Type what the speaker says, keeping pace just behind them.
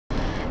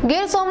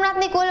ગીર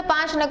સોમનાથની કુલ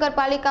 5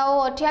 નગરપાલિકાઓ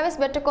 28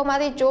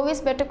 બેઠકોમાંથી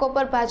 24 બેઠકો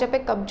પર ભાજપે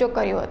કબજો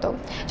કર્યો હતો,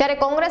 જ્યારે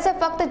કોંગ્રેસે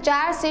ફક્ત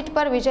 4 સીટ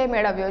પર વિજય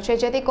મેળવ્યો છે,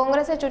 જેથી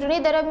કોંગ્રેસે ચૂંટણી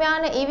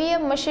દરમિયાન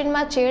ઈવીએમ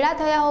મશીનમાં ચેડા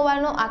થયા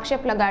હોવાનો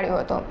આક્ષેપ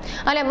લગાડ્યો હતો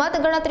અને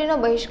મતગણતરીનો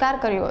બહિષ્કાર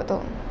કર્યો હતો।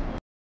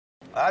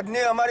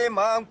 આજની અમારી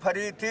માંગ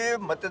ફરીથી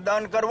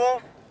મતદાન કરવું,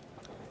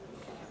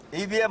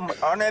 ઈવીએમ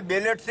અને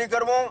બેલેટથી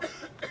કરવું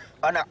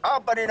અને આ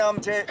પરિણામ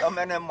છે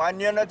અમને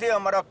માન્ય નથી।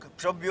 અમારા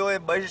સભ્યોએ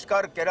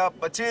બહિષ્કાર કર્યા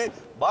પછી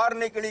બહાર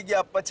નીકળી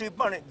ગયા પછી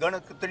પણ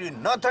ગણતરી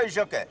ન થઈ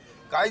શકે,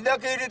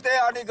 કાયદાકીય રીતે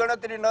આની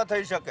ગણતરી ન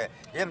થઈ શકે,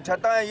 એમ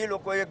છતાં એ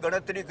લોકોએ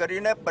ગણતરી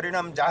કરીને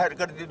પરિણામ જાહેર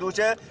કરી દીધું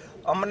છે।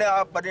 અમને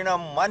આ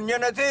પરિણામ માન્ય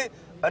નથી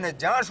અને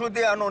જ્યાં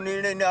સુધી આનો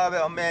નિર્ણય ન આવે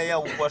અમે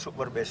અહીંયા ઉપવાસ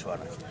ઉપર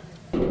બેસવાના છે।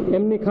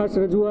 એમની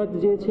ખાસ રજૂઆત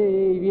જે છે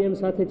એ ઈવીએમ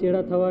સાથે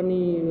ચેડા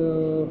થવાની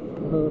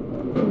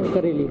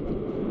કરેલી,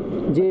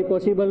 જે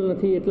પોસિબલ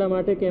નથી એટલા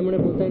માટે કે એમણે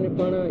પોતાને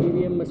પણ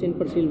ઈવીએમ મશીન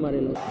પર સીલ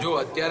મારેલા। જો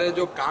અત્યારે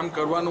જો કામ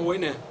કરવાનું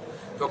હોય ને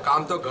તો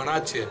કામ તો ઘણા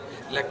જ છે,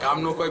 એટલે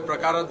કામનો કોઈ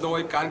પ્રકાર જ ન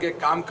હોય, કારણ કે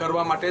કામ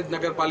કરવા માટે જ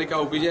નગરપાલિકા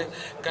ઊભી છે।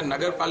 કે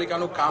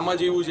નગરપાલિકાનું કામ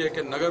જ એવું છે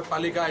કે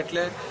નગરપાલિકા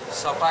એટલે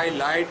સફાઈ,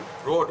 લાઇટ,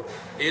 રોડ,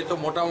 એ તો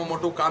મોટામાં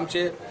મોટું કામ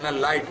છે, અને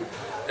લાઇટ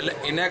એટલે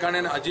એના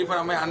કારણે હજી પણ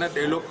અમે આને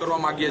ડેવલપ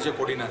કરવા માગીએ છીએ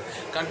કોડીનાર,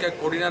 કારણ કે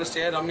કોડીનાર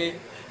શહેર અમે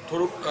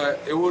થોડુંક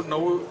એવું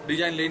નવું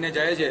ડિઝાઇન લઈને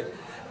જાય છે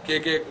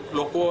કે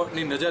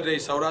લોકોની નજર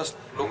રહી,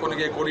 સૌરાષ્ટ્ર લોકોને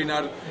કે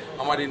કોડીનાર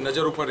અમારી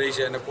નજર ઉપર રહી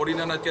છે। અને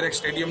કોડીનાર અત્યારે એક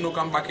સ્ટેડિયમનું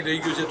કામ બાકી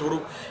રહી ગયું છે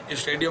થોડુંક, એ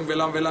સ્ટેડિયમ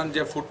વહેલા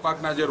જે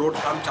ફૂટપાથના જે રોડ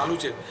કામ ચાલુ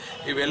છે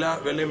એ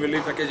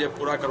વહેલી તકે જે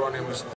પૂરા કરવાની અમે